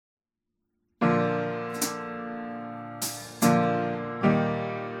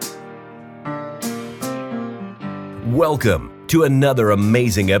Welcome to another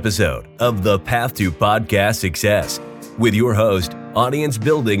amazing episode of The Path to Podcast Success with your host, audience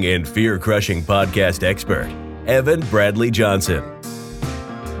building and fear crushing podcast expert, Evan Bradley Johnson.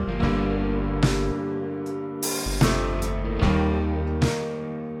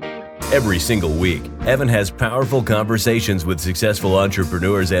 Every single week, Evan has powerful conversations with successful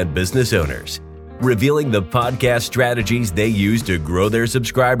entrepreneurs and business owners, revealing the podcast strategies they use to grow their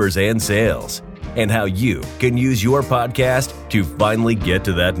subscribers and sales, and how you can use your podcast to finally get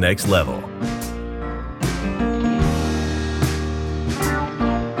to that next level.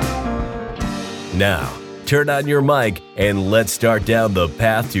 Now, turn on your mic and let's start down the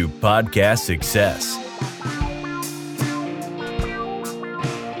path to podcast success.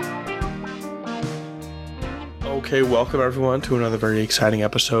 Okay, welcome everyone to another very exciting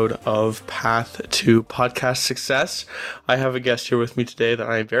episode of Path to Podcast Success. I have a guest here with me today that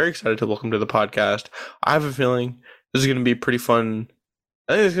I am very excited to welcome to the podcast. I have a feeling this is going to be pretty fun.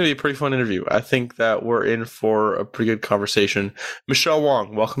 I think it's going to be a pretty fun interview. I think that we're in for a pretty good conversation. Michelle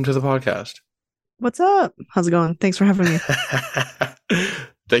Wong, welcome to the podcast. What's up? How's it going? Thanks for having me.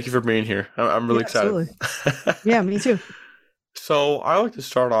 Thank you for being here. I'm really excited. Absolutely. Yeah, me too. So I like to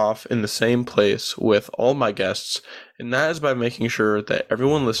start off in the same place with all my guests, and that is by making sure that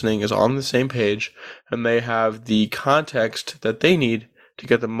everyone listening is on the same page and they have the context that they need to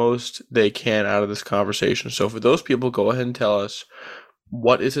get the most they can out of this conversation. So for those people, go ahead and tell us,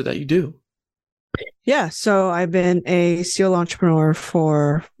 what is it that you do? Yeah, so I've been a serial entrepreneur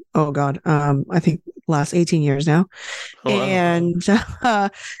for, I think last 18 years now. Oh, wow. And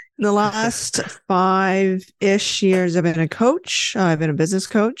in the last 5-ish years, I've been a coach. I've been a business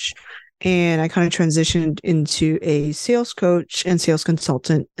coach, and I kind of transitioned into a sales coach and sales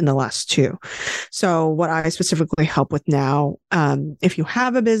consultant in the last 2. So what I specifically help with now, if you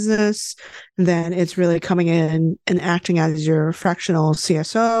have a business, then it's really coming in and acting as your fractional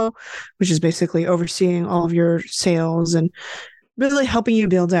CSO, which is basically overseeing all of your sales and really helping you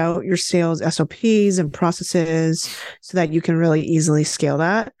build out your sales SOPs and processes so that you can really easily scale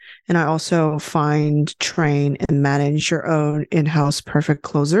that. And I also find, train, and manage your own in-house perfect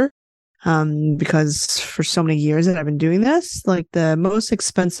closer. Because for so many years that I've been doing this, like the most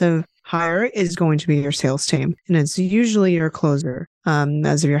expensive hire is going to be your sales team. And it's usually your closer.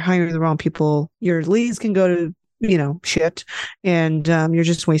 As if you're hiring the wrong people, your leads can go to, shit. And you're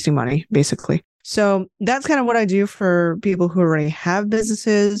just wasting money, basically. So that's kind of what I do for people who already have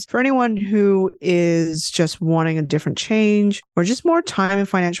businesses. For anyone who is just wanting a different change or just more time and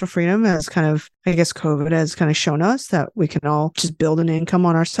financial freedom, as kind of, I guess, COVID has kind of shown us that we can all just build an income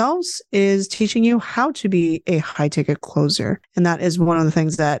on ourselves, is teaching you how to be a high ticket closer. And that is one of the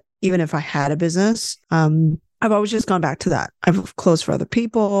things that even if I had a business, I've always just gone back to that. I've closed for other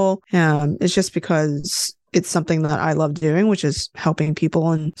people. It's just because it's something that I love doing, which is helping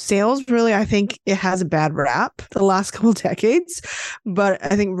people. And sales, really, I think it has a bad rap the last couple of decades. But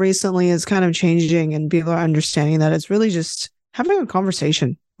I think recently it's kind of changing and people are understanding that it's really just having a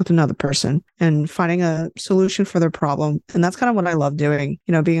conversation with another person and finding a solution for their problem. And that's kind of what I love doing.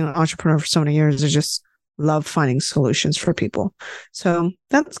 Being an entrepreneur for so many years, I just love finding solutions for people. So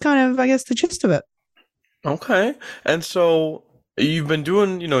that's kind of, I guess, the gist of it. Okay. And so you've been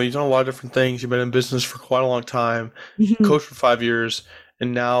doing, you've done a lot of different things. You've been in business for quite a long time, coached for 5 years,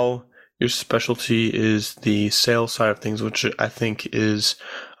 and now your specialty is the sales side of things, which I think is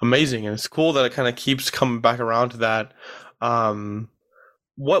amazing. And it's cool that it kind of keeps coming back around to that.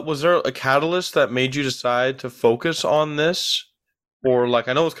 What was there a catalyst that made you decide to focus on this? Or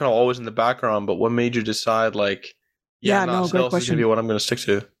I know it's kind of always in the background, but what made you decide sales is going to be what I'm going to stick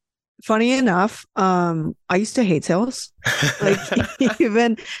to? Funny enough, I used to hate sales.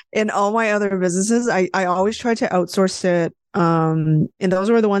 Even in all my other businesses, I always tried to outsource it. And those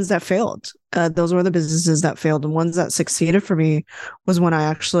were the ones that failed. Those were the businesses that failed. And ones that succeeded for me was when I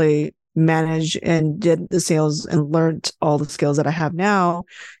actually managed and did the sales and learned all the skills that I have now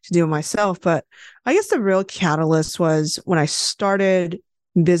to do it myself. But I guess the real catalyst was when I started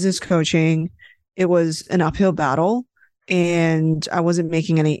business coaching. It was an uphill battle. And I wasn't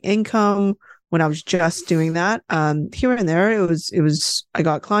making any income when I was just doing that. Here and there, it was, I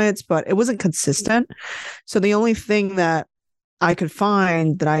got clients, but it wasn't consistent. So the only thing that I could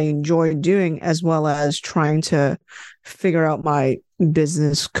find that I enjoyed doing, as well as trying to figure out my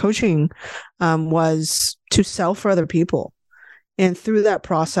business coaching, was to sell for other people. And through that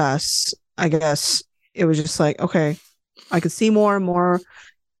process, I guess it was just like, okay, I could see more and more,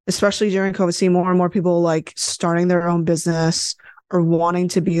 especially during COVID, see more and more people starting their own business or wanting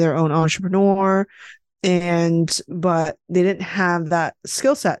to be their own entrepreneur. But they didn't have that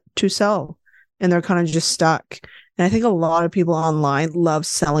skill set to sell. and they're kind of just stuck. And I think a lot of people online love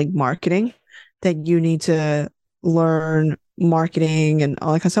selling marketing, that you need to learn marketing and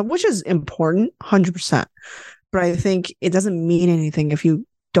all that kind of stuff, which is important, 100%. But I think it doesn't mean anything if you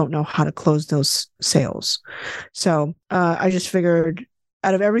don't know how to close those sales. So I just figured,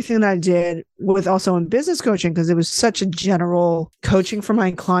 out of everything that I did with also in business coaching, because it was such a general coaching for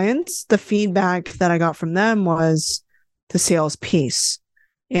my clients, the feedback that I got from them was the sales piece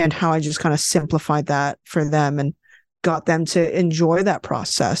and how I just kind of simplified that for them and got them to enjoy that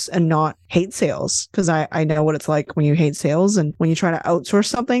process and not hate sales. Because I know what it's like when you hate sales, and when you try to outsource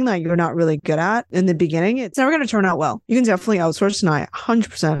something that you're not really good at in the beginning, it's never going to turn out well. You can definitely outsource, and I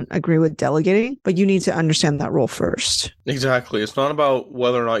 100% agree with delegating, but you need to understand that role first. Exactly. It's not about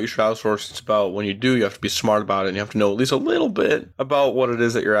whether or not you should outsource. It's about when you do, you have to be smart about it, and you have to know at least a little bit about what it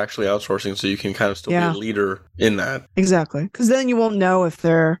is that you're actually outsourcing, so you can kind of still be a leader in that. Exactly. Because then you won't know if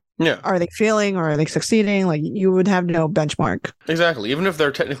they're are they failing or are they succeeding? Like, you would have no benchmark. Exactly. Even if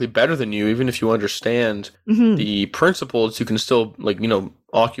they're technically better than you, even if you understand the principles, you can still, like,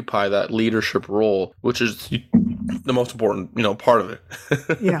 occupy that leadership role, which is the most important, part of it.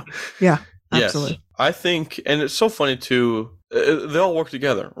 Yeah. Absolutely. Yes. I think, and it's so funny too, they all work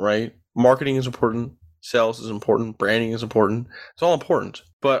together, right? Marketing is important. Sales is important. Branding is important. It's all important.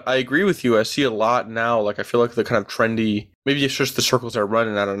 But I agree with you. I see a lot now. Like, I feel like the kind of trendy, maybe it's just the circles are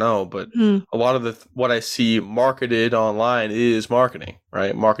running, I don't know. But a lot of what I see marketed online is marketing,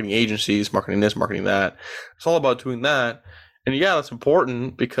 right? Marketing agencies, marketing this, marketing that. It's all about doing that. And yeah, that's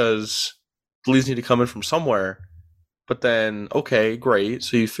important because the leads need to come in from somewhere. But then, okay, great.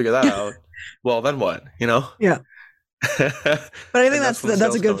 So you figure that out. Well, then what? Yeah. But I think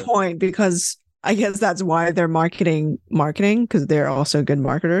that's a good point, because I guess that's why they're marketing, because they're also good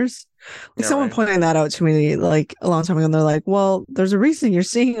marketers. Like, someone pointed that out to me like a long time ago, and they're like, well, there's a reason you're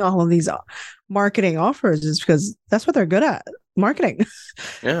seeing all of these marketing offers, is because that's what they're good at, marketing.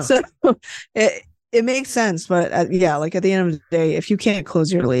 Yeah. So it makes sense. But like at the end of the day, if you can't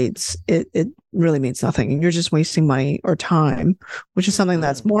close your leads, it really means nothing. And you're just wasting money or time, which is something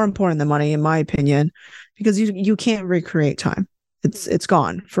that's more important than money, in my opinion, because you can't recreate time. It's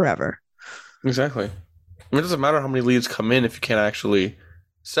gone forever. Exactly. I mean, it doesn't matter how many leads come in if you can't actually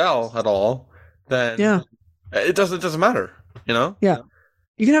sell at all. Then it doesn't matter. Yeah.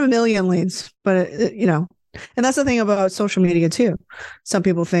 You can have a million leads, but and that's the thing about social media too. Some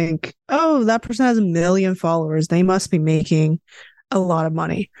people think, oh, that person has 1 million followers, they must be making a lot of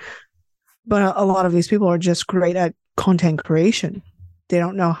money. But a lot of these people are just great at content creation. They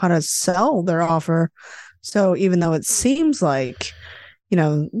don't know how to sell their offer. So even though it seems like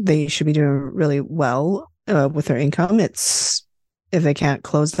they should be doing really well with their income, if they can't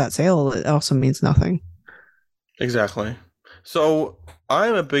close that sale, it also means nothing. Exactly. So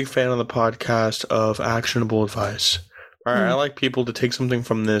I'm a big fan of the podcast of actionable advice. All right, I like people to take something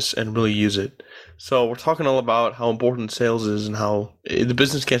from this and really use it. So we're talking all about how important sales is and how the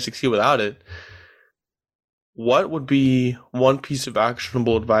business can't succeed without it. What would be one piece of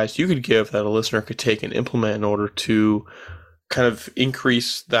actionable advice you could give that a listener could take and implement in order to kind of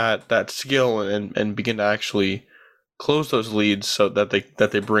increase that skill and begin to actually close those leads so that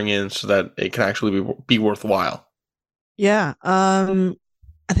they bring in, so that it can actually be worthwhile? Yeah.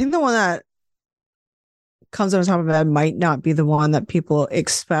 I think the one that comes on top of my head might not be the one that people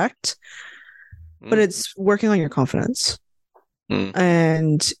expect, but it's working on your confidence.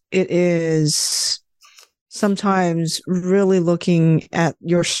 And it is sometimes really looking at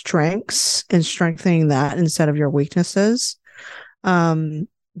your strengths and strengthening that instead of your weaknesses.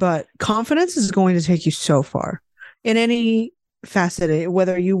 But confidence is going to take you so far in any facet,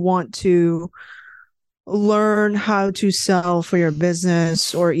 whether you want to learn how to sell for your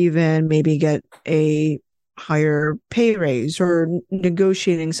business, or even maybe get a higher pay raise, or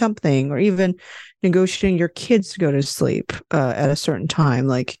negotiating something, or even negotiating your kids to go to sleep at a certain time.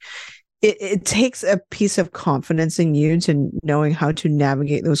 Like, it takes a piece of confidence in you to knowing how to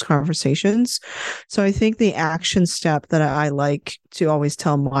navigate those conversations. So I think the action step that I like to always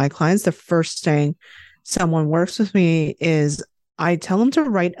tell my clients, the first thing someone works with me, is I tell them to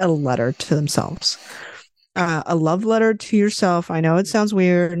write a letter to themselves. A love letter to yourself. I know it sounds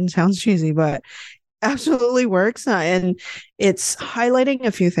weird and sounds cheesy, but absolutely works. And it's highlighting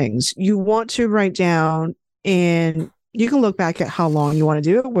a few things you want to write down, and you can look back at how long you want to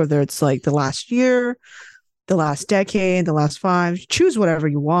do it, whether it's like the last year, the last decade, the last 5, choose whatever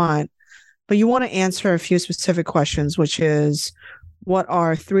you want. But you want to answer a few specific questions, which is, what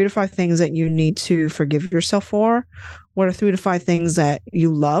are 3 to 5 things that you need to forgive yourself for? What are 3 to 5 things that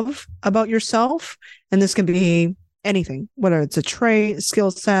you love about yourself? And this can be anything, whether it's a trait, skill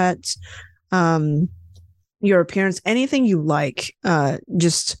set, your appearance, anything you like,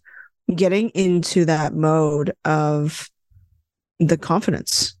 just getting into that mode of the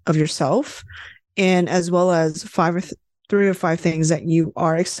confidence of yourself, and as well as 3 or 5 things that you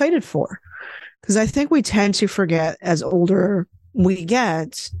are excited for. Because I think we tend to forget, as older we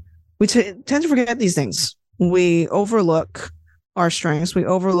get, we tend to forget these things. We overlook our strengths. We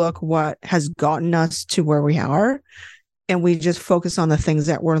overlook what has gotten us to where we are, and we just focus on the things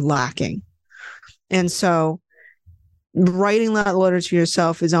that we're lacking. And so writing that letter to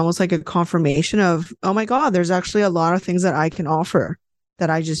yourself is almost like a confirmation of, oh my God, there's actually a lot of things that I can offer that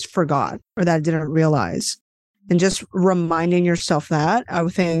I just forgot or that I didn't realize. And just reminding yourself that, I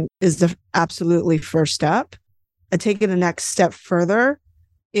would think, is the absolutely first step. And taking the next step further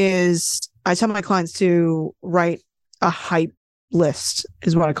is, I tell my clients to write a hype list,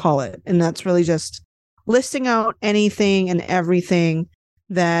 is what I call it. And that's really just listing out anything and everything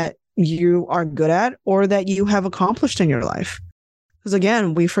that you are good at or that you have accomplished in your life. Because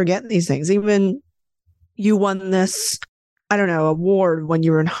again, we forget these things. Even you won this, I don't know, award when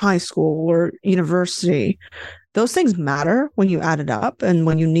you were in high school or university. Those things matter when you add it up and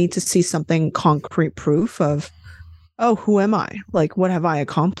when you need to see something concrete proof of, oh, who am I? Like, what have I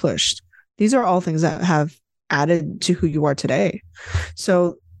accomplished? These are all things that have added to who you are today.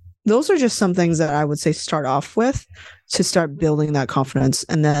 So those are just some things that I would say start off with to start building that confidence.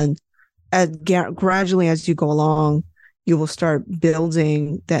 And then gradually, as you go along, you will start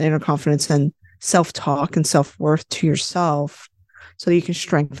building that inner confidence and self-talk and self-worth to yourself so that you can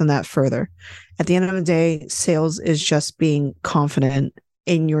strengthen that further. At the end of the day, sales is just being confident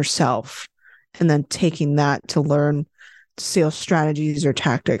in yourself and then taking that to learn sales strategies or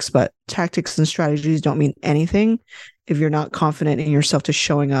tactics. But tactics and strategies don't mean anything if you're not confident in yourself to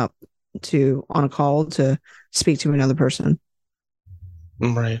showing up on a call to speak to another person.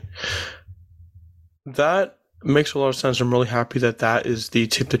 Right. That makes a lot of sense. I'm really happy that is the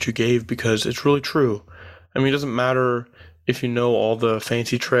tip that you gave, because it's really true. I mean, it doesn't matter if you know all the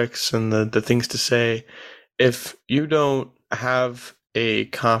fancy tricks and the things to say. If you don't have a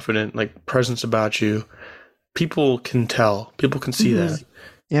confident presence about you, people can tell. People can see that.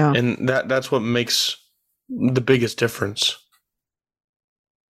 Yeah. And that's what makes the biggest difference.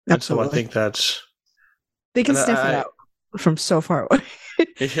 Absolutely. And so I think they can sniff it out from so far away.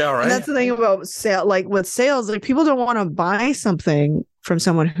 Yeah, right. And that's the thing about with sales, people don't want to buy something from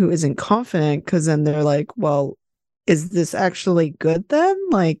someone who isn't confident, because then they're like, well, is this actually good then?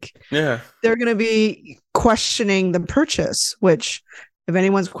 Yeah, they're going to be questioning the purchase, which if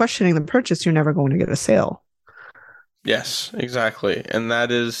anyone's questioning the purchase, you're never going to get a sale. Yes, exactly. And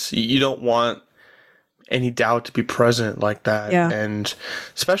that is, you don't want any doubt to be present like that. Yeah. And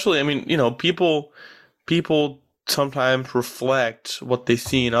especially, I mean, people sometimes reflect what they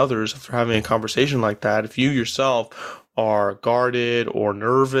see in others if they're having a conversation like that. If you yourself are guarded or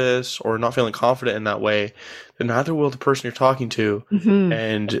nervous or not feeling confident in that way, then neither will the person you're talking to. Mm-hmm.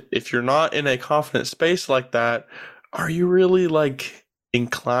 And if you're not in a confident space like that, are you really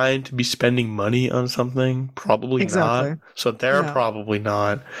inclined to be spending money on something? Probably not. So they're probably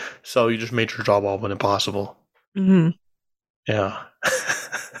not. So you just made your job all but impossible. Mm-hmm. Yeah.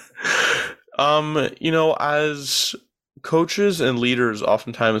 As coaches and leaders,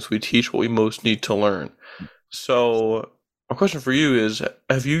 oftentimes we teach what we most need to learn. So my question for you is,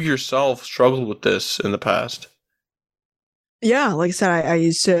 have you yourself struggled with this in the past? Yeah, like I said, I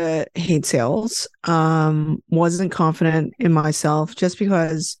used to hate sales. Wasn't confident in myself. Just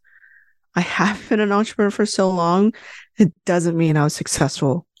because I have been an entrepreneur for so long, it doesn't mean I was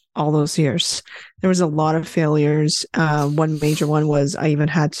successful all those years. There was a lot of failures. One major one was I even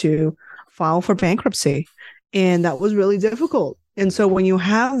had to file for bankruptcy, and that was really difficult. And so when you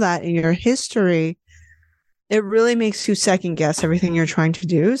have that in your history, it really makes you second guess everything you're trying to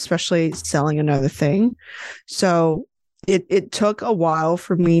do, especially selling another thing. So it took a while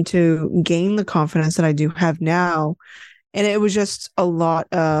for me to gain the confidence that I do have now. And it was just a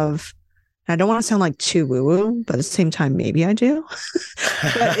lot of, I don't want to sound like too woo-woo, but at the same time, maybe I do.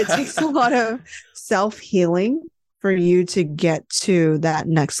 But it takes a lot of self-healing for you to get to that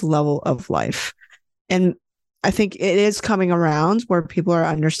next level of life. And I think it is coming around where people are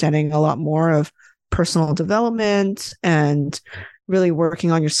understanding a lot more of personal development and really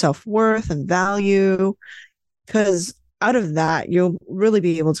working on your self-worth and value, because out of that, you'll really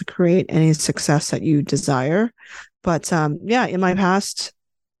be able to create any success that you desire. But in my past,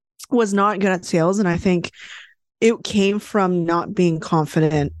 was not good at sales. And I think it came from not being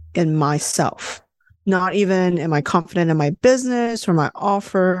confident in myself. Not even am I confident in my business or my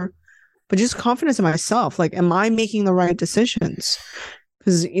offer, but just confidence in myself. Am I making the right decisions?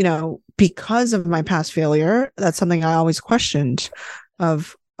 Because, because of my past failure, that's something I always questioned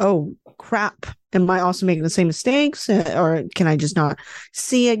of, oh, crap. Am I also making the same mistakes, or can I just not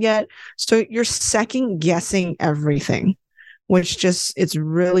see it yet? So you're second guessing everything, which it's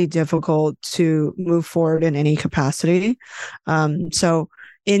really difficult to move forward in any capacity. So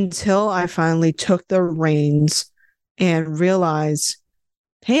until I finally took the reins and realized,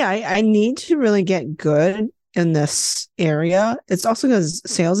 hey, I need to really get good in this area. It's also because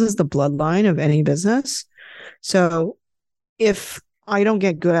sales is the bloodline of any business. So if I don't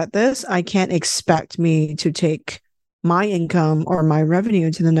get good at this, I can't expect me to take my income or my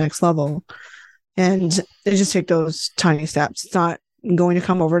revenue to the next level. And they just take those tiny steps. It's not going to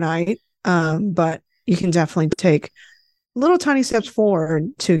come overnight, but you can definitely take little tiny steps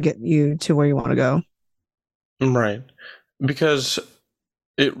forward to get you to where you want to go. Right. Because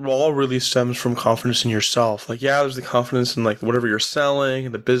it all really stems from confidence in yourself. Like, yeah, there's the confidence in like whatever you're selling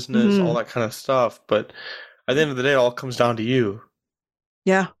and the business, all that kind of stuff. But at the end of the day, it all comes down to you.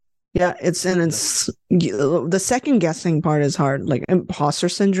 Yeah. Yeah. It's the second guessing part is hard, like imposter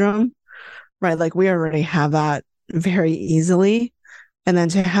syndrome, right? Like we already have that very easily. And then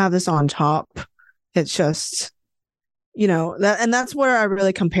to have this on top, it's just, that's where I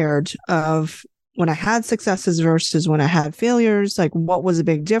really compared of when I had successes versus when I had failures, like what was a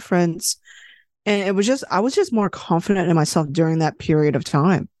big difference. And I was just more confident in myself during that period of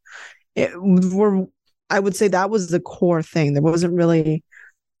time. I would say that was the core thing. There wasn't really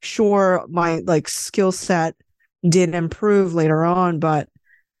sure my like skill set did improve later on, but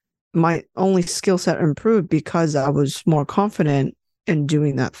my only skill set improved because I was more confident in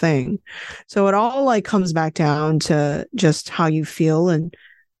doing that thing. So it all like comes back down to just how you feel and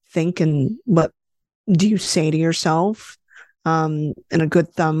think and what do you say to yourself. And a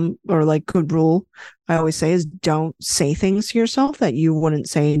good thumb or like good rule I always say is don't say things to yourself that you wouldn't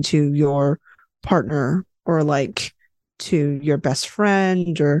say to your partner or like to your best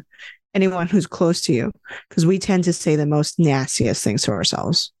friend or anyone who's close to you, because we tend to say the most nastiest things to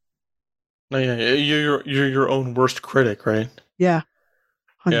ourselves. No, yeah, you're your own worst critic, right? Yeah,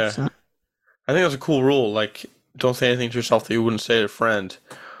 100%. Yeah. I think that's a cool rule. Like, don't say anything to yourself that you wouldn't say to a friend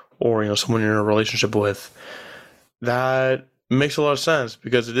or, someone you're in a relationship with. That makes a lot of sense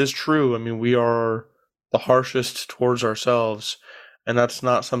because it is true. I mean, we are the harshest towards ourselves, and that's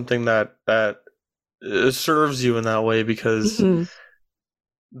not something that serves you in that way because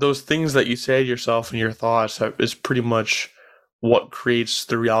those things that you say to yourself and your thoughts is pretty much what creates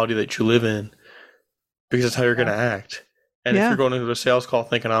the reality that you live in because it's how you're going to act. And if you're going into a sales call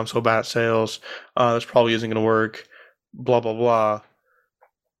thinking, I'm so bad at sales, this probably isn't going to work, blah, blah, blah,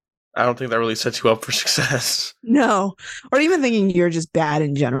 I don't think that really sets you up for success. No. Or even thinking you're just bad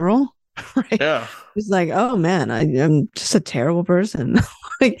in general, right? Yeah. It's like, oh man, I'm just a terrible person.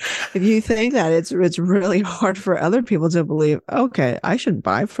 Like if you think that, it's really hard for other people to believe, okay, I should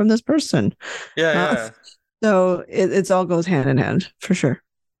buy from this person. Yeah. So it's all goes hand in hand for sure.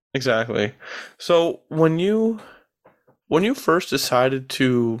 Exactly. So when you first decided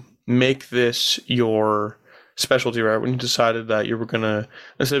to make this your specialty, right? When you decided that you were gonna,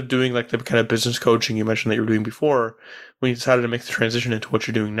 instead of doing like the kind of business coaching you mentioned that you were doing before, when you decided to make the transition into what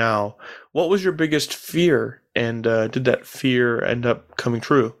you're doing now, what was your biggest fear, and did that fear end up coming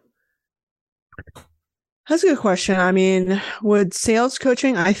true? That's a good question. I mean, with sales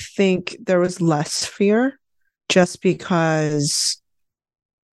coaching, I think there was less fear just because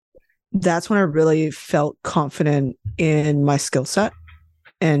that's when I really felt confident in my skill set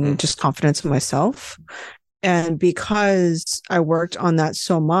and just confidence in myself. And because I worked on that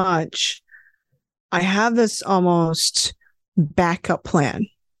so much, I have this almost backup plan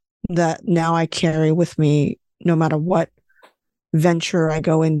that now I carry with me no matter what venture I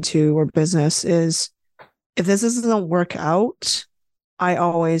go into or business is. If this doesn't work out, I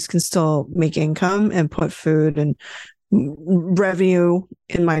always can still make income and put food and revenue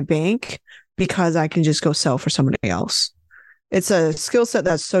in my bank because I can just go sell for somebody else. It's a skill set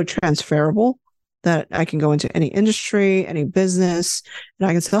that's so transferable that I can go into any industry, any business, and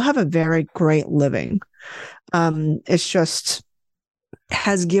I can still have a very great living. It's just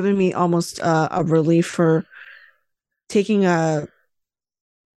has given me almost a relief for taking the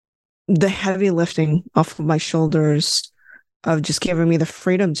heavy lifting off of my shoulders of just giving me the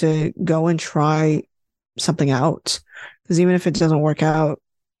freedom to go and try something out. Because even if it doesn't work out,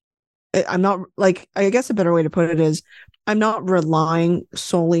 I'm not like, I guess a better way to put it is I'm not relying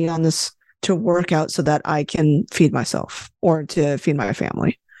solely on this to work out so that I can feed myself or to feed my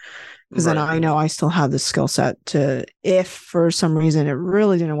family. Because then I know I still have the skill set to, if for some reason it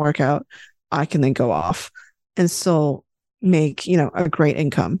really didn't work out, I can then go off and still make, a great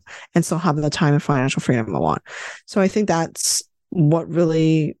income and still have the time and financial freedom I want. So I think that's what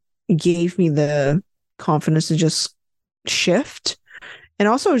really gave me the confidence to just shift. And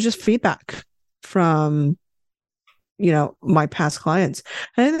also just feedback from, my past clients.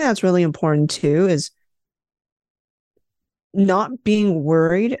 And I think that's really important too, is not being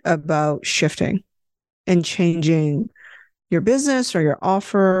worried about shifting and changing your business or your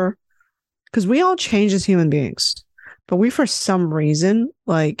offer, because we all change as human beings, but we, for some reason,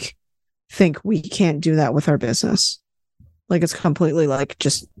 think we can't do that with our business. Like it's completely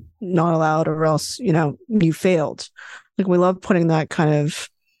just not allowed, or else, you failed. Like we love putting that kind of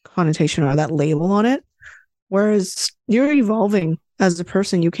connotation or that label on it. Whereas you're evolving as a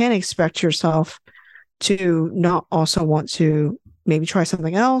person. You can't expect yourself to not also want to maybe try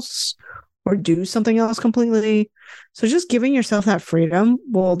something else or do something else completely. So just giving yourself that freedom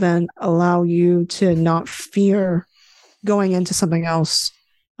will then allow you to not fear going into something else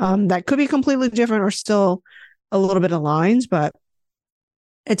that could be completely different or still a little bit aligned, but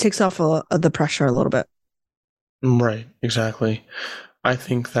it takes off the pressure a little bit. Right, exactly. I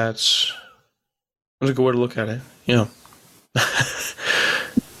think that's a good way to look at it.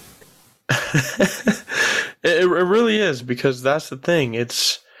 It really is, because that's the thing.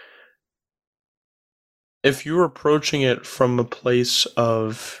 It's, if you're approaching it from a place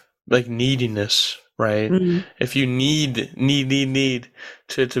of neediness, right? Mm-hmm. If you need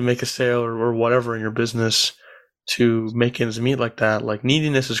to make a sale or whatever in your business to make ends meet like that,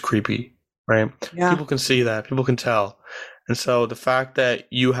 neediness is creepy, right? Yeah. People can see that, people can tell. And so the fact that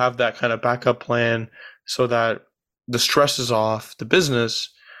you have that kind of backup plan so that the stress is off the business,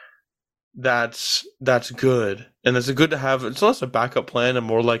 that's good. And it's good to have. It's less a backup plan and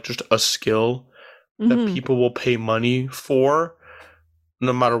more like just a skill that people will pay money for,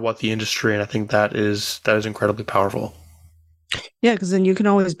 no matter what the industry. And I think that is incredibly powerful. Yeah, because then you can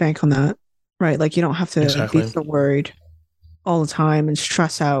always bank on that, right? Like you don't have to be so worried all the time and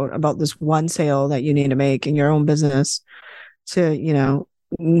stress out about this one sale that you need to make in your own business to,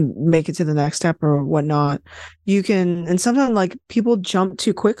 make it to the next step or whatnot. You can, and sometimes people jump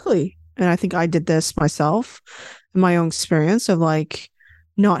too quickly. And I think I did this myself in my own experience of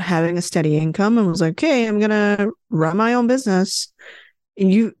not having a steady income, and was okay, I'm going to run my own business.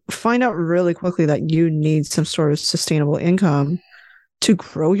 And you find out really quickly that you need some sort of sustainable income to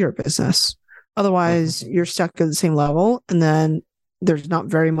grow your business. Otherwise, you're stuck at the same level. And then there's not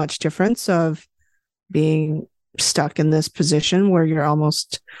very much difference of being stuck in this position where you're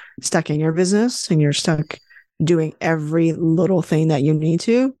almost stuck in your business and you're stuck doing every little thing that you need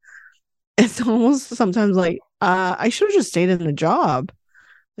to. It's almost sometimes I should have just stayed in the job.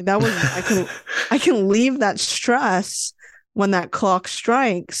 That was, I can leave that stress when that clock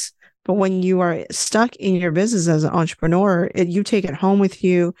strikes. But when you are stuck in your business as an entrepreneur, you take it home with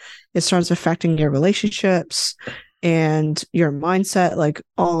you. It starts affecting your relationships and your mindset,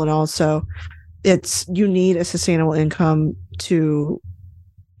 all in all. So you need a sustainable income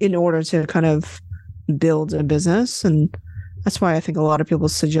in order to kind of build a business. And that's why I think a lot of people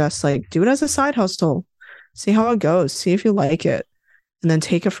suggest do it as a side hustle, see how it goes, see if you like it, and then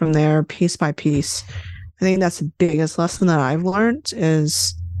take it from there piece by piece. I think that's the biggest lesson that I've learned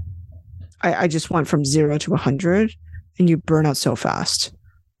is I just went from 0 to 100, and you burn out so fast.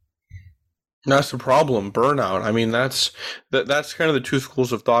 That's the problem, burnout. I mean, that's kind of the two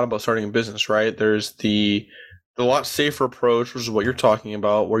schools of thought about starting a business, right? There's the lot safer approach, which is what you're talking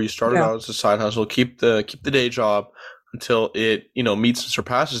about, where you started out as a side hustle, keep the day job until it meets and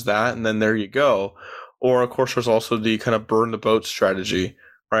surpasses that, and then there you go. Or of course, there's also the kind of burn the boat strategy,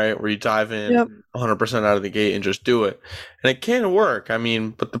 right? Where you dive in 100% out of the gate and just do it. And it can work. I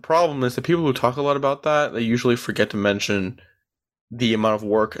mean, but the problem is the people who talk a lot about that, they usually forget to mention the amount of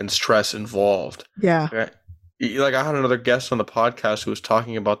work and stress involved. Yeah. Right? I had another guest on the podcast who was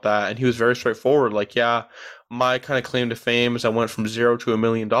talking about that, and he was very straightforward. My kind of claim to fame is I went from 0 to $1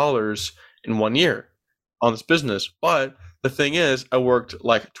 million in 1 year on this business. But the thing is, I worked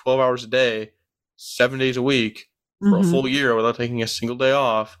 12 hours a day, 7 days a week for a full year without taking a single day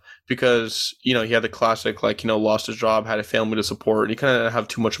off, because, he had the classic, lost his job, had a family to support, and he kind of didn't have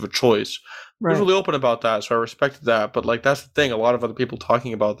too much of a choice. Right. He was really open about that, so I respected that. But that's the thing, a lot of other people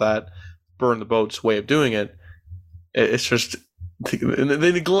talking about that burn the boats way of doing it, it's just,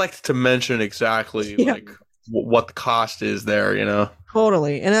 they neglect to mention exactly what the cost is there,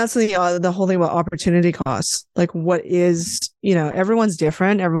 Totally. And that's the whole thing about opportunity costs. What is, everyone's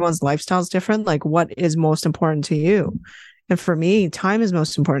different. Everyone's lifestyle is different. What is most important to you? And for me, time is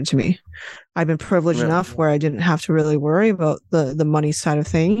most important to me. I've been privileged enough where I didn't have to really worry about the money side of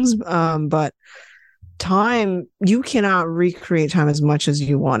things. But time, you cannot recreate time as much as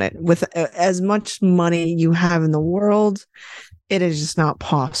you want it. With as much money you have in the world, it is just not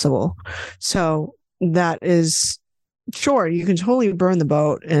possible. So that is, sure, you can totally burn the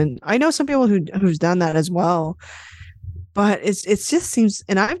boat. And I know some people who's done that as well. But it just seems,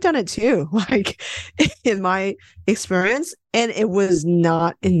 and I've done it too, like in my experience, and it was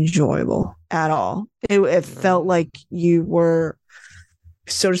not enjoyable at all. It felt like you were,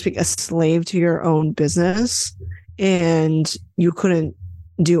 so to speak, a slave to your own business, and you couldn't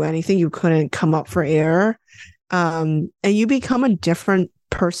do anything. You couldn't come up for air, and you become a different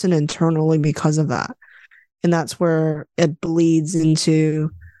person internally because of that. And that's where it bleeds into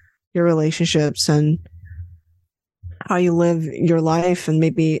your relationships and how you live your life in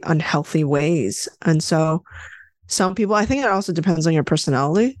maybe unhealthy ways. And so some people, I think it also depends on your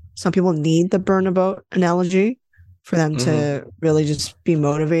personality. Some people need the burn a boat analogy for them to really just be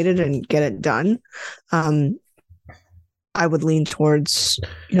motivated and get it done. I would lean towards,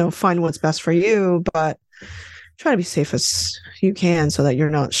 find what's best for you, but try to be safe as you can so that you're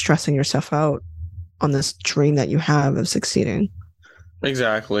not stressing yourself out on this dream that you have of succeeding.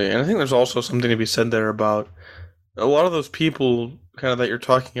 Exactly. And I think there's also something to be said there about a lot of those people kind of that you're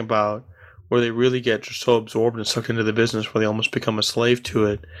talking about, where they really get just so absorbed and sucked into the business where they almost become a slave to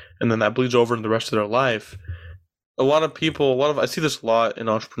it, and then that bleeds over into the rest of their life. I see this a lot in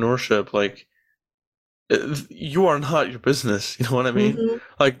entrepreneurship, like, you are not your business, you know what I mean? Mm-hmm.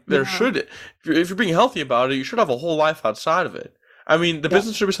 Like, if you're being healthy about it, you should have a whole life outside of it. I mean, the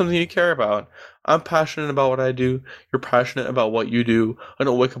business should be something you care about. I'm passionate about what I do. You're passionate about what you do. I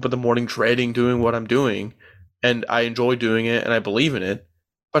don't wake up in the morning dreading doing what I'm doing. And I enjoy doing it, and I believe in it.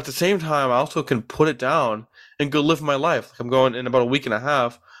 But at the same time, I also can put it down and go live my life. Like, I'm going in about a week and a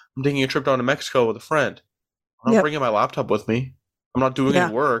half. I'm taking a trip down to Mexico with a friend. I'm not bringing my laptop with me. I'm not doing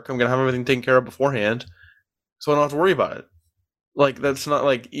any work. I'm going to have everything taken care of beforehand, so I don't have to worry about it. Like, that's not,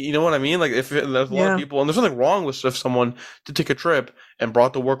 like, you know what I mean? Like, if there's a lot of people, and there's nothing wrong with if someone did take a trip and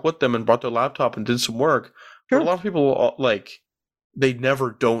brought the work with them and brought their laptop and did some work. Sure. But a lot of people, like, they never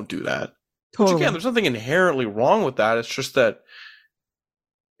don't do that. Totally. Which, again, there's nothing inherently wrong with that. It's just that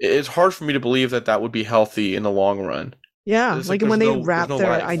it's hard for me to believe that would be healthy in the long run. Yeah, like when they wrap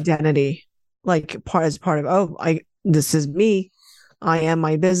their identity, like as part of, this is me, I am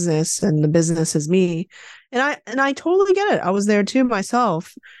my business, and the business is me, and I totally get it. I was there too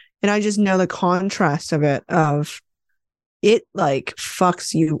myself, and I just know the contrast of it. Of it, like,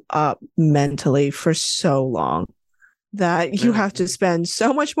 fucks you up mentally for so long that you have to spend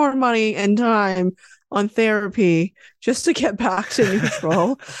so much more money and time on therapy just to get back to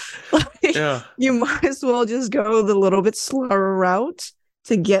neutral. You might as well just go the little bit slower route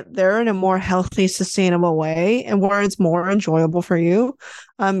to get there in a more healthy, sustainable way, and where it's more enjoyable for you.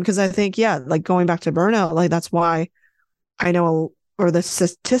 Because I think, like going back to burnout, like that's why I know, or the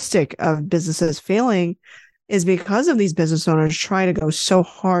statistic of businesses failing is because of these business owners try to go so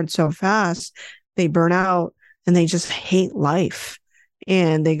hard, so fast, they burn out. And they just hate life,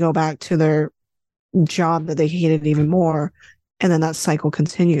 and they go back to their job that they hated even more. And then that cycle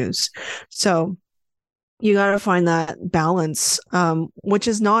continues. So you got to find that balance, which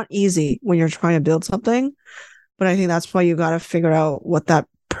is not easy when you're trying to build something. But I think that's why you got to figure out what that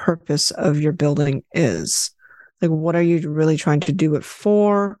purpose of your building is. Like, what are you really trying to do it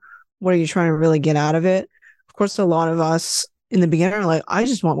for? What are you trying to really get out of it? Of course, a lot of us in the beginning are like, I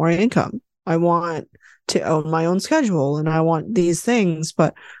just want more income. I want to own my own schedule, and I want these things.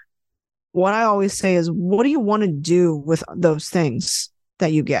 But what I always say is, what do you want to do with those things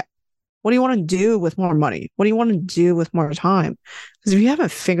that you get? What do you want to do with more money? What do you want to do with more time? Because if you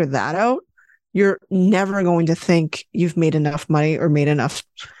haven't figured that out, you're never going to think you've made enough money or made enough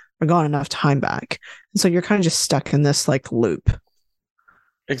or got enough time back. And so you're kind of just stuck in this like loop.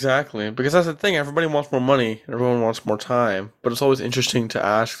 Exactly, because that's the thing. Everybody wants more money, and everyone wants more time. But it's always interesting to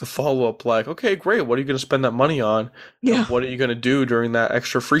ask the follow-up, like, okay, great, what are you going to spend that money on? Yeah. What are you going to do during that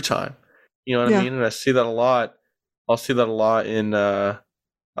extra free time? You know what I mean? And I see that a lot. I'll see that a lot in,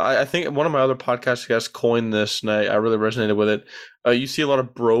 I think one of my other podcast guests coined this, and I really resonated with it. You see a lot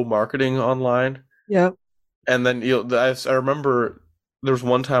of bro marketing online. Yeah. And then, I remember there was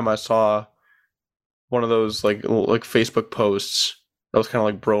one time I saw one of those like Facebook posts that was kind of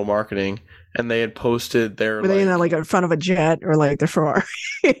like bro marketing, and they had posted their Were they in like in front of a jet or like the Ferrari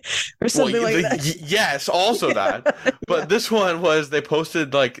or something like that? Yes, also that. But this one was they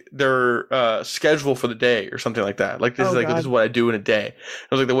posted like their schedule for the day or something like that. Like this is what I do in a day.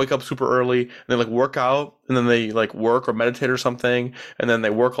 It was like they wake up super early and they like work out and then they like work or meditate or something and then they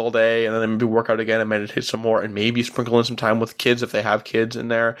work all day and then they maybe work out again and meditate some more and maybe sprinkle in some time with kids if they have kids in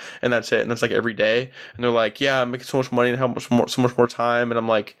there and that's it. And it's like every day. And they're like, yeah, I'm making so much money and have so much more time. And I'm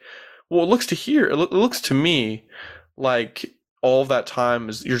like, well, it looks to me like all of that time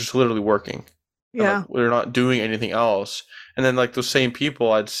is you're just literally working. Yeah. Like, we're not doing anything else. And then like those same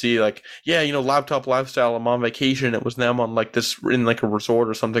people I'd see like, yeah, laptop lifestyle, I'm on vacation. It was them on like this in like a resort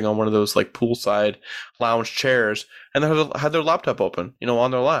or something on one of those like poolside lounge chairs and they had their laptop open,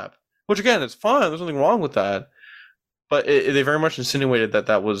 on their lap. Which again, it's fine. There's nothing wrong with that. But they very much insinuated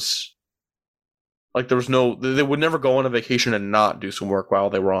that was like there was they would never go on a vacation and not do some work while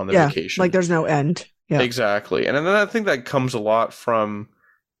they were on their vacation. Like there's no end. Yeah. Exactly. And then I think that comes a lot from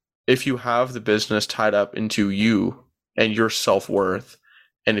if you have the business tied up into you and your self-worth,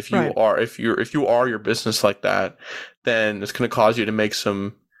 and if you are your business like that, then it's going to cause you to make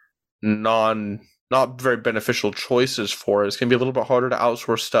some not very beneficial choices for it. It's going to be a little bit harder to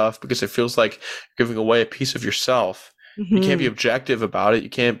outsource stuff because it feels like you're giving away a piece of yourself. Mm-hmm. You can't be objective about it. You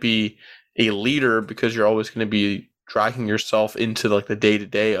can't be a leader because you're always going to be dragging yourself into like the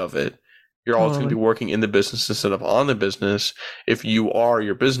day-to-day of it. You're always going to be working in the business instead of on the business if you are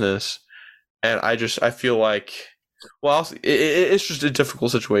your business. And I feel like, well, it's just a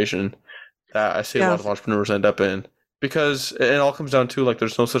difficult situation that I see a lot of entrepreneurs end up in because it all comes down to like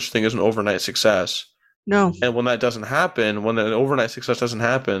there's no such thing as an overnight success. No. And when that doesn't happen, when an overnight success doesn't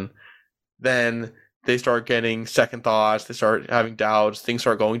happen, then they start getting second thoughts, they start having doubts, things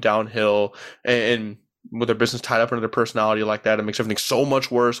start going downhill, and with their business tied up under their personality like that, it makes everything so much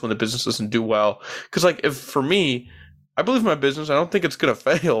worse when the business doesn't do well. Because like if for me, I believe in my business, I don't think it's gonna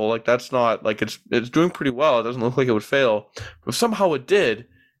fail. Like that's not like it's doing pretty well. It doesn't look like it would fail. But if somehow it did,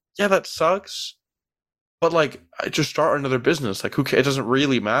 yeah, that sucks. But like I just start another business. Like who cares? It doesn't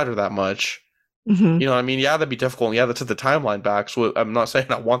really matter that much. Mm-hmm. You know what I mean? Yeah, that'd be difficult. And yeah, that's at the timeline back. So I'm not saying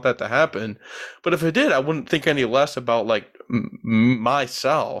I want that to happen. But if it did, I wouldn't think any less about like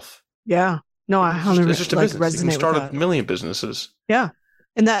myself. Yeah. No, I 100% it's just a business. You can start with a million businesses. Yeah.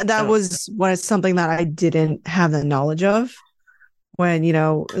 And that was something that I didn't have the knowledge of when,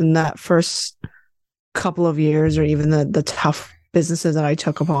 in that first couple of years or even the tough businesses that I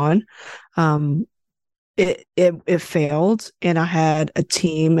took upon. It failed and I had a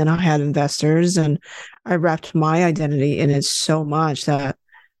team and I had investors and I wrapped my identity in it so much that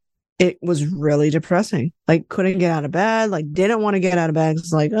it was really depressing. Like couldn't get out of bed, like didn't want to get out of bed.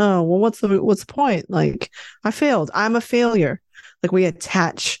 It's like, oh, well, what's the point? Like I failed. I'm a failure. Like we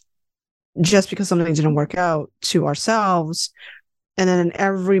attach just because something didn't work out to ourselves. And then in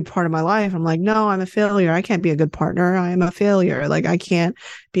every part of my life, I'm like, no, I'm a failure. I can't be a good partner. I am a failure. Like I can't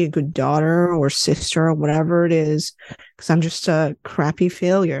be a good daughter or sister or whatever it is because I'm just a crappy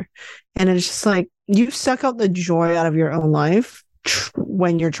failure. And it's just like you suck out the joy out of your own life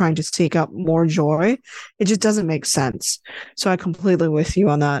when you're trying to seek out more joy. It just doesn't make sense. So I completely with you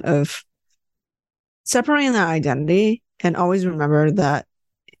on that of separating that identity and always remember that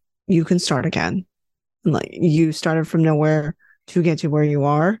you can start again. Like you started from nowhere to get to where you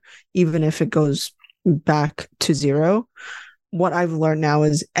are, even if it goes back to zero. What I've learned now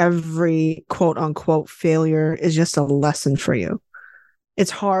is every quote unquote failure is just a lesson for you. It's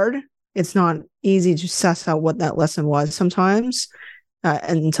hard. It's not easy to suss out what that lesson was sometimes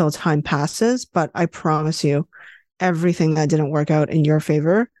until time passes. But I promise you, everything that didn't work out in your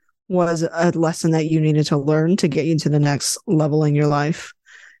favor was a lesson that you needed to learn to get you to the next level in your life.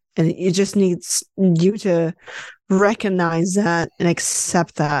 And it just needs you to recognize that and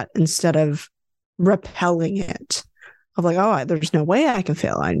accept that instead of repelling it. Of like, oh, there's no way I can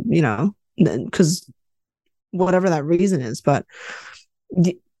fail. Because whatever that reason is. But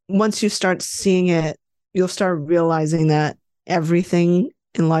once you start seeing it, you'll start realizing that everything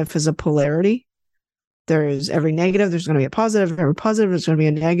in life is a polarity. There's every negative, there's going to be a positive. Every positive, there's going to be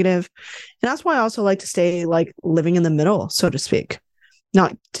a negative. And that's why I also like to stay like living in the middle, so to speak.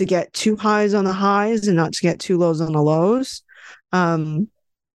 Not to get too highs on the highs and not to get too lows on the lows.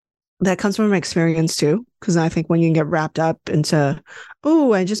 That comes from experience too. Because I think when you get wrapped up into,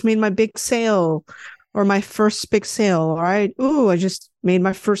 oh, I just made my big sale or my first big sale, all right? Oh, I just made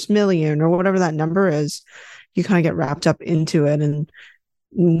my first million or whatever that number is. You kind of get wrapped up into it. And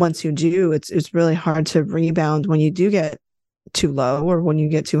once you do, it's really hard to rebound when you do get too low or when you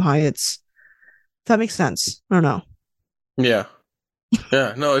get too high. If that makes sense. I don't know. Yeah.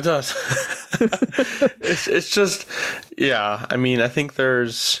 Yeah, no, it does. It's just, yeah. I mean, I think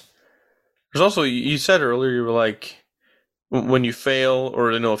there's also, you said earlier, you were like, when you fail,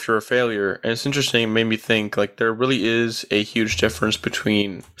 or if you're a failure, and it's interesting, it made me think like there really is a huge difference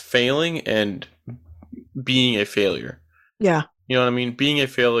between failing and being a failure. Yeah. You know what I mean? Being a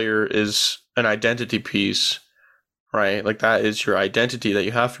failure is an identity piece, right? Like that is your identity that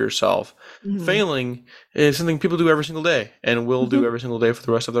you have for yourself. Mm-hmm. Failing is something people do every single day and will do every single day for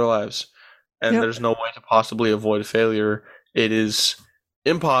the rest of their lives. And there's no way to possibly avoid failure. It is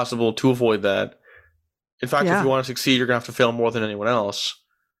impossible to avoid that. In fact, if you want to succeed, you're going to have to fail more than anyone else.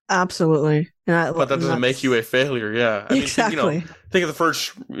 Absolutely. But that doesn't make you a failure. Yeah. I exactly. mean, think of the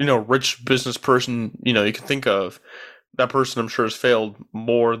first, rich business person, you can think of. That person, I'm sure, has failed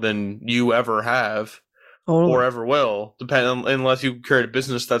more than you ever have or ever will, unless you create a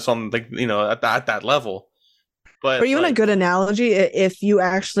business that's on, at that level. But, or even a good analogy, if you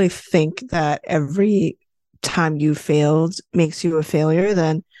actually think that every time you failed makes you a failure,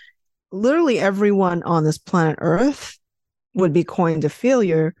 then literally everyone on this planet Earth would be coined a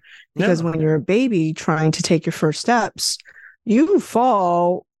failure, because when you're a baby trying to take your first steps, you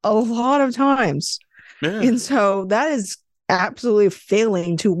fall a lot of times. Yeah. And so that is absolutely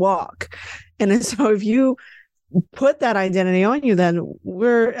failing to walk. And so if you put that identity on you, then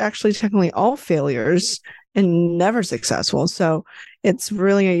we're actually technically all failures and never successful. So it's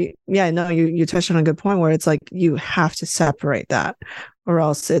really, you touched on a good point where it's like you have to separate that, or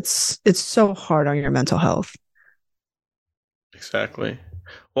else it's so hard on your mental health. Exactly.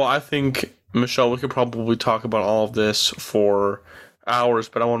 Well, I think, Michelle, we could probably talk about all of this for hours,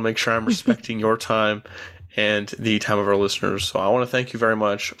 but I want to make sure I'm respecting your time and the time of our listeners. So I want to thank you very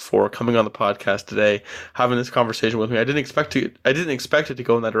much for coming on the podcast today, having this conversation with me. I didn't expect it to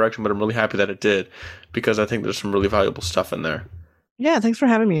go in that direction, but I'm really happy that it did, because I think there's some really valuable stuff in there. Yeah, thanks for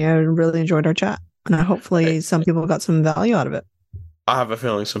having me. I really enjoyed our chat, and hopefully some people got some value out of it. I have a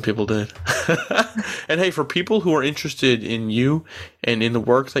feeling some people did. And hey, for people who are interested in you and in the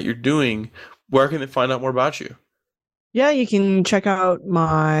work that you're doing, where can they find out more about you? Yeah, you can check out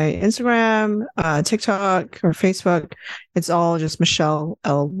my Instagram, TikTok, or Facebook. It's all just Michelle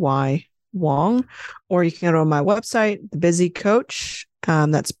L.Y. Wong. Or you can go to my website, The Bizzy Coach.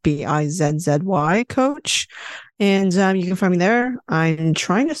 That's Bizzy Coach. And you can find me there. I'm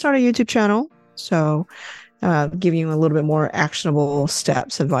trying to start a YouTube channel, so giving you a little bit more actionable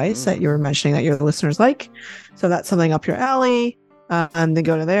steps advice that you were mentioning that your listeners like. So that's something up your alley. And then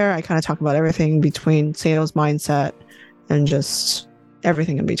go to there. I kind of talk about everything between sales mindset and just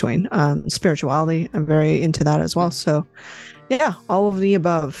everything in between. Spirituality, I'm very into that as well. So yeah, all of the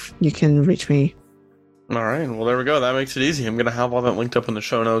above, you can reach me. All right. Well, there we go. That makes it easy. I'm going to have all that linked up in the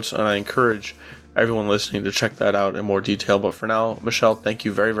show notes, and I encourage everyone listening to check that out in more detail. But for now, Michelle, thank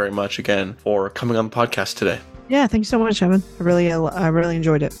you very, very much again for coming on the podcast today. Yeah, thank you so much, Evan. I really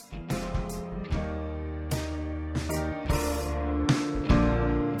enjoyed it.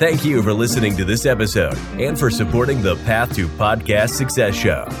 Thank you for listening to this episode and for supporting the Path to Podcast Success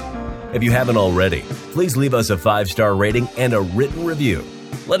Show. If you haven't already, please leave us a 5-star rating and a written review,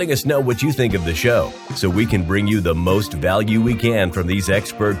 letting us know what you think of the show so we can bring you the most value we can from these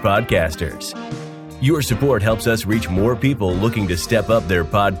expert podcasters. Your support helps us reach more people looking to step up their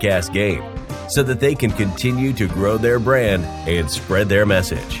podcast game so that they can continue to grow their brand and spread their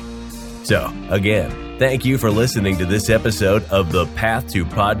message. So, again, thank you for listening to this episode of The Path to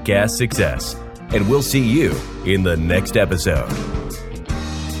Podcast Success, and we'll see you in the next episode.